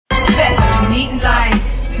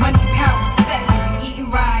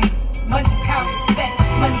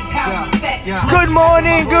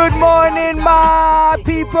Good morning, my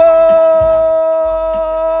people.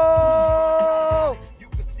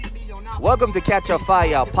 Welcome to Catch a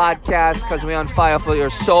Fire podcast because we're on fire for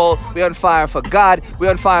your soul. We're on fire for God.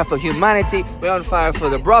 We're on fire for humanity. We're on fire for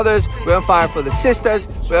the brothers. We're on fire for the sisters.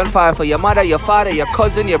 We're on fire for your mother, your father, your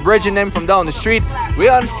cousin, your bridging them from down the street.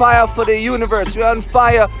 We're on fire for the universe. We're on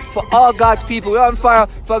fire for all God's people. We're on fire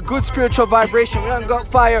for good spiritual vibration. We're on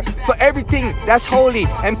fire for everything that's holy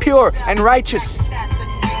and pure and righteous.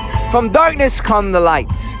 From darkness come the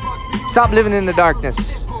light. Stop living in the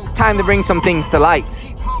darkness. Time to bring some things to light.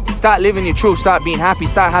 Start living your truth. Start being happy.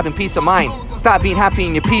 Start having peace of mind. Start being happy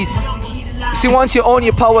in your peace. You see, once you own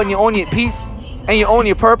your power and you own your peace and you own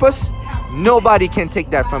your purpose, nobody can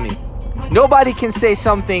take that from you. Nobody can say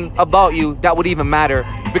something about you that would even matter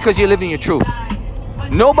because you're living your truth.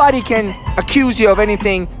 Nobody can accuse you of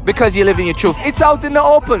anything because you live in your truth. It's out in the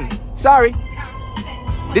open. Sorry.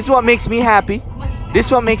 This is what makes me happy. This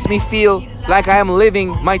is what makes me feel like I am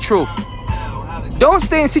living my truth. Don't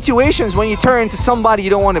stay in situations when you turn into somebody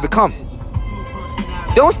you don't want to become.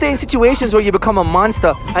 Don't stay in situations where you become a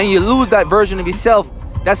monster and you lose that version of yourself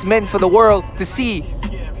that's meant for the world to see,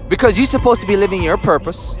 because you're supposed to be living your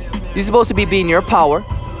purpose. You're supposed to be being your power,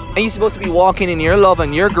 and you're supposed to be walking in your love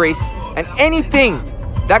and your grace, and anything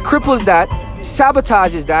that cripples that,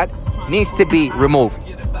 sabotages that, needs to be removed.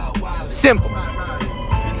 Simple.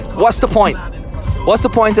 What's the point? What's the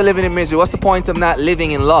point of living in misery? What's the point of not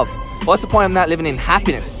living in love? What's the point of not living in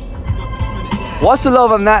happiness? What's the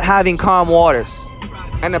love of not having calm waters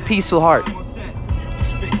and a peaceful heart?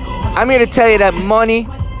 I'm here to tell you that money,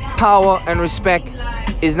 power, and respect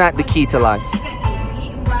is not the key to life.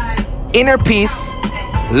 Inner peace,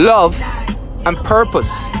 love, and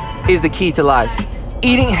purpose is the key to life.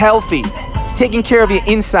 Eating healthy, taking care of your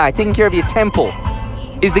inside, taking care of your temple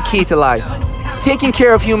is the key to life. Taking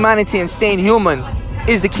care of humanity and staying human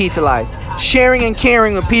is the key to life. Sharing and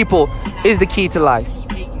caring with people is the key to life.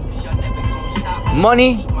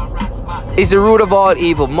 Money is the root of all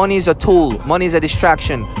evil. Money is a tool. Money is a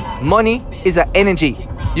distraction. Money is an energy.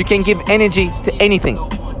 You can give energy to anything.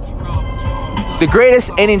 The greatest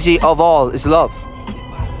energy of all is love.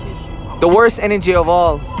 The worst energy of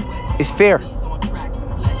all is fear.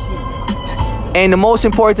 And the most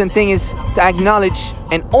important thing is to acknowledge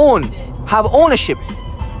and have ownership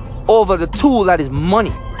over the tool that is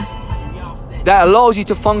money, that allows you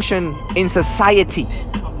to function in society,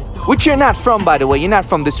 which you're not from, by the way. You're not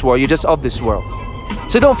from this world. You're just of this world.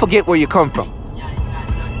 So don't forget where you come from.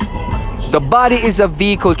 The body is a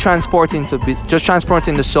vehicle transporting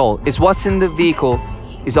the soul. It's what's in the vehicle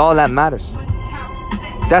is all that matters.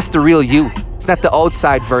 That's the real you. It's not the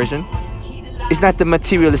outside version. It's not the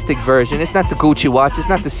materialistic version. It's not the Gucci watch. It's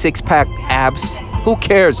not the six-pack abs. Who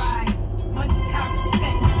cares?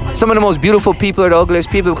 Some of the most beautiful people are the ugliest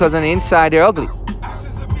people because on the inside they're ugly.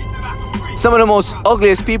 Some of the most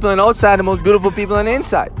ugliest people on the outside are the most beautiful people on the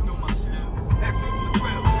inside.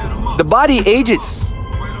 The body ages.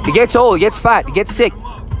 It gets old, it gets fat, it gets sick.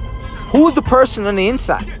 Who's the person on the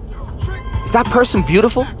inside? Is that person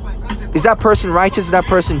beautiful? Is that person righteous? Is that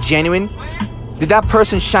person genuine? Did that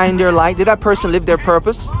person shine their light? Did that person live their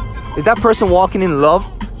purpose? Is that person walking in love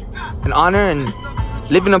and honor and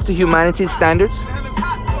living up to humanity's standards?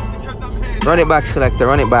 Run it back, selector,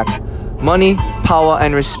 run it back. Money, power,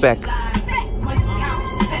 and respect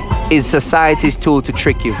is society's tool to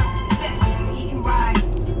trick you.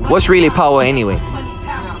 What's really power anyway?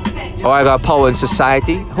 Oh, I got power in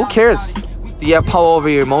society. Who cares? Do you have power over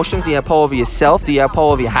your emotions? Do you have power over yourself? Do you have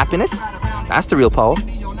power over your happiness? That's the real power.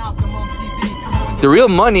 The real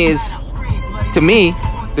money is, to me,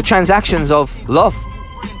 the transactions of love.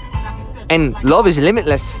 And love is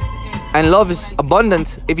limitless. And love is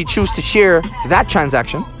abundant if you choose to share that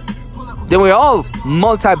transaction. Then we're all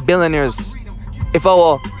multi-billionaires if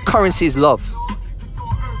our currency is love.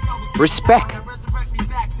 Respect.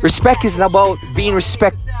 Respect is about being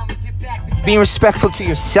respectful to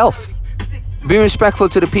yourself. Being respectful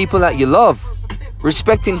to the people that you love.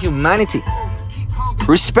 Respecting humanity.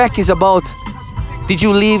 Respect is about, did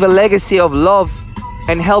you leave a legacy of love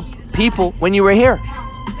and help people when you were here?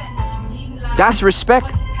 That's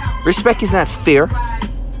respect. Respect is not fear.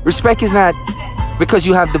 Respect is not because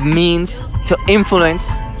you have the means to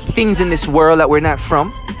influence things in this world that we're not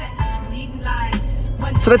from.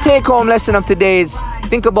 So the take-home lesson of today is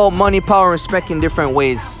think about money, power, and respect in different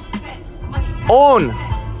ways. Own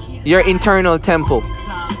your internal temple.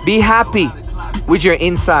 Be happy with your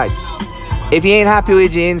insides. If you ain't happy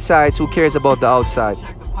with your insides, who cares about the outside?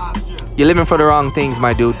 You're living for the wrong things,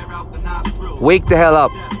 my dude. Wake the hell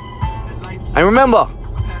up. And remember,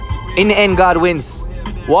 in the end, God wins.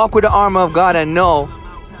 Walk with the armor of God and know,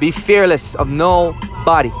 be fearless of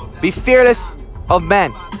nobody. Be fearless of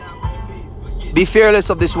man. Be fearless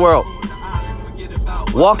of this world.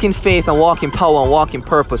 Walk in faith and walk in power and walk in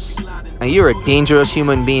purpose. And you're a dangerous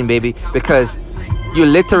human being, baby, because you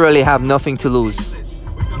literally have nothing to lose.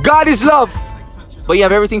 God is love, but you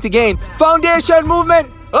have everything to gain. Foundation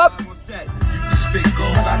movement up. Spit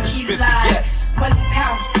gold, I can spit